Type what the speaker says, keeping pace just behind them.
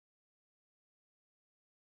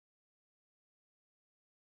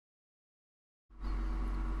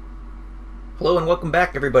Hello and welcome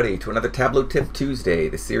back everybody to another Tableau Tip Tuesday,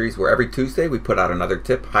 the series where every Tuesday we put out another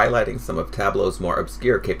tip highlighting some of Tableau's more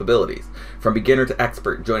obscure capabilities. From beginner to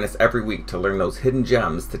expert, join us every week to learn those hidden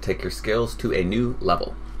gems to take your skills to a new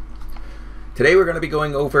level. Today we're going to be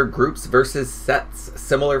going over groups versus sets,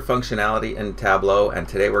 similar functionality in Tableau, and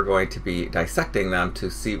today we're going to be dissecting them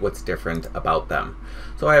to see what's different about them.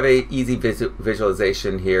 So I have a easy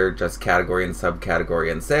visualization here, just category and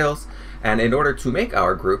subcategory and sales. And in order to make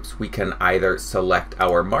our groups, we can either select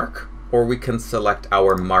our mark or we can select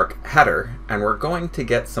our mark header. And we're going to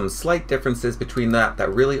get some slight differences between that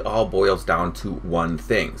really all boils down to one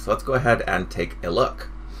thing. So let's go ahead and take a look.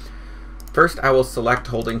 First, I will select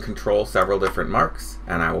holding control several different marks,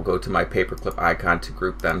 and I will go to my paperclip icon to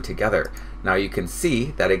group them together. Now you can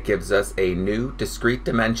see that it gives us a new discrete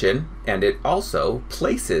dimension, and it also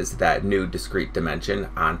places that new discrete dimension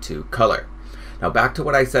onto color. Now back to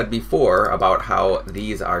what I said before about how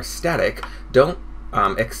these are static, don't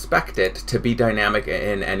expect it to be dynamic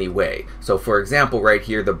in any way. So for example, right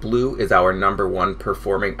here, the blue is our #1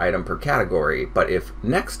 performing item per category, but if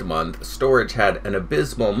next month storage had an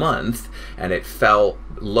abysmal month and it fell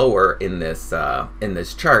lower in this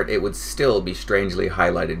chart, it would still be strangely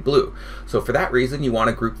highlighted blue. So for that reason, you want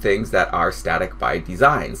to group things that are static by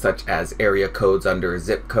design, such as area codes under a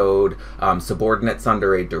zip code, subordinates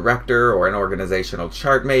under a director or an organizational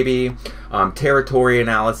chart maybe, territory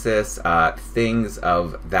analysis, things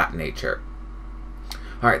of that nature.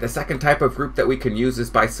 All right, the second type of group that we can use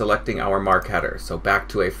is by selecting our mark header. So back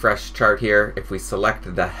to a fresh chart here, if we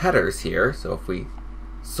select the headers here, so if we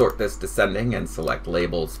sort this descending and select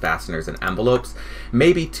labels, fasteners, and envelopes,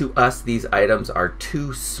 maybe to us these items are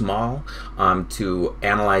too small to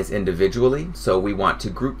analyze individually, so we want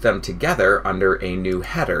to group them together under a new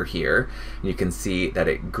header here. And you can see that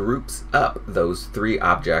it groups up those three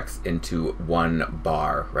objects into one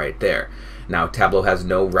bar right there. Now Tableau has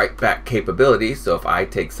no write back capability, so if I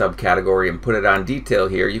take subcategory and put it on detail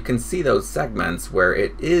here, you can see those segments where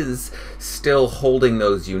it is still holding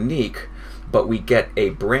those unique, but we get a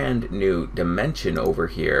brand new dimension over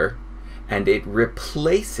here, and it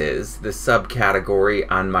replaces the subcategory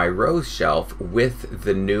on my rows shelf with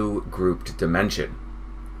the new grouped dimension.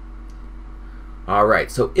 All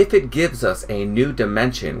right, so if it gives us a new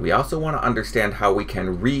dimension, we also want to understand how we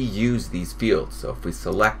can reuse these fields. So if we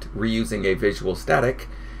select reusing a visual static,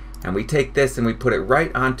 and we take this and we put it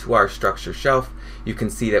right onto our structure shelf, you can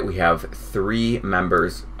see that we have three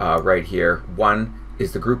members right here. One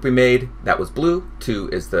is the group we made that was blue, 2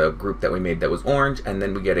 is the group that we made that was orange, and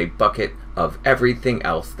then we get a bucket of everything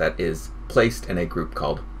else that is placed in a group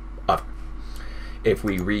called other. If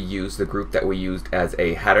we reuse the group that we used as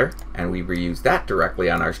a header and we reuse that directly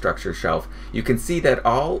on our structure shelf, you can see that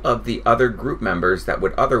all of the other group members that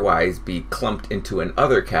would otherwise be clumped into an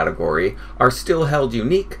other category are still held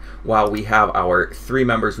unique, while we have our three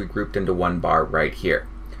members we grouped into one bar right here.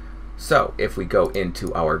 So if we go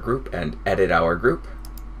into our group and edit our group,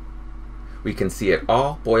 we can see it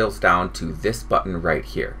all boils down to this button right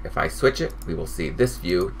here. If I switch it, we will see this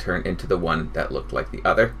view turn into the one that looked like the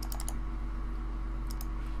other,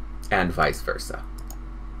 and vice versa,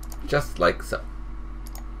 just like so.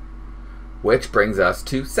 Which brings us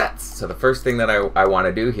to sets. So the first thing that I want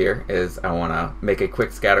to do here is I want to make a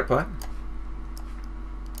quick scatter plot.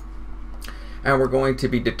 And we're going to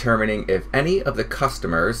be determining if any of the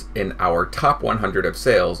customers in our top 100 of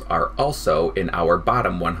sales are also in our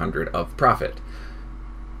bottom 100 of profit.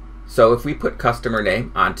 So if we put customer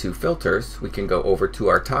name onto filters, we can go over to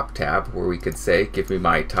our top tab where we could say, give me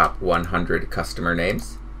my top 100 customer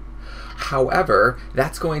names. However,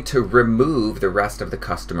 that's going to remove the rest of the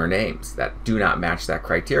customer names that do not match that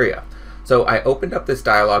criteria. So I opened up this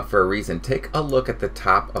dialog for a reason. Take a look at the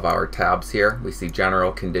top of our tabs here. We see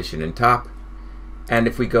general, condition, and top. And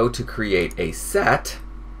if we go to create a set,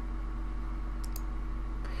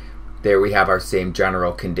 there we have our same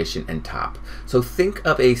general, condition, and top. So think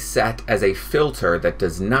of a set as a filter that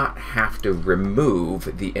does not have to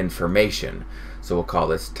remove the information. So we'll call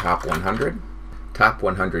this top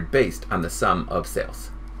 100 based on the sum of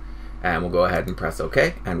sales. And we'll go ahead and press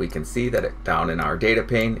OK, and we can see that down in our data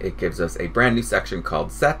pane, it gives us a brand new section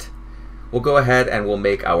called set. We'll go ahead and we'll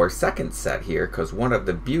make our second set here, because one of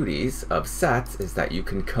the beauties of sets is that you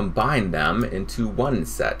can combine them into one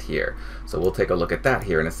set here. So we'll take a look at that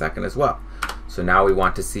here in a second as well. So now we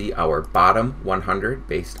want to see our bottom 100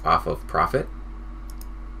 based off of profit,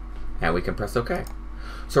 and we can press OK.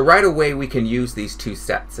 So right away we can use these two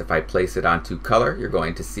sets. If I place it onto color, you're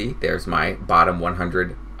going to see there's my bottom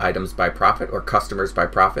 100 items by profit, or customers by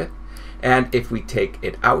profit. And if we take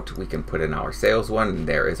it out, we can put in our sales one, and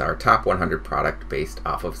there is our top 100 product based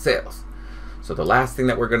off of sales. So the last thing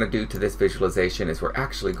that we're going to do to this visualization is we're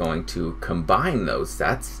actually going to combine those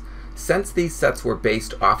sets. Since these sets were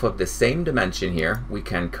based off of the same dimension here, we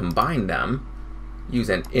can combine them, use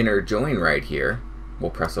an inner join right here.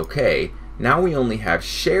 We'll press OK. Now we only have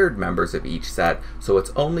shared members of each set, so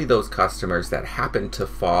it's only those customers that happen to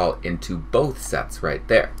fall into both sets right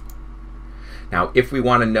there. Now, if we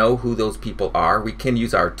want to know who those people are, we can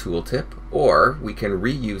use our tooltip, or we can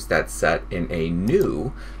reuse that set in a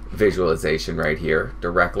new visualization right here,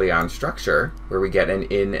 directly on structure, where we get an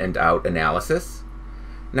in and out analysis.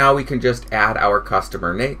 Now we can just add our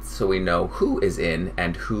customer names so we know who is in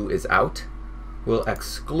and who is out. We'll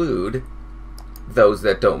exclude those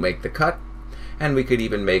that don't make the cut, and we could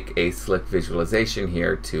even make a slick visualization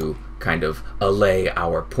here to kind of allay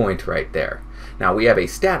our point right there. Now we have a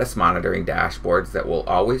status monitoring dashboards that will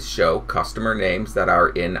always show customer names that are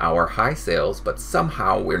in our high sales, but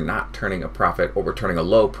somehow we're not turning a profit, or we're turning a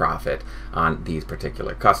low profit on these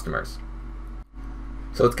particular customers.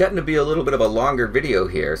 So it's getting to be a little bit of a longer video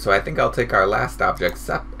here, so I think I'll take our last object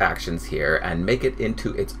SEP actions here and make it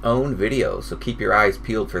into its own video, so keep your eyes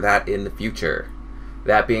peeled for that in the future.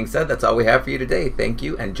 That being said, that's all we have for you today. Thank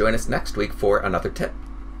you, and join us next week for another tip.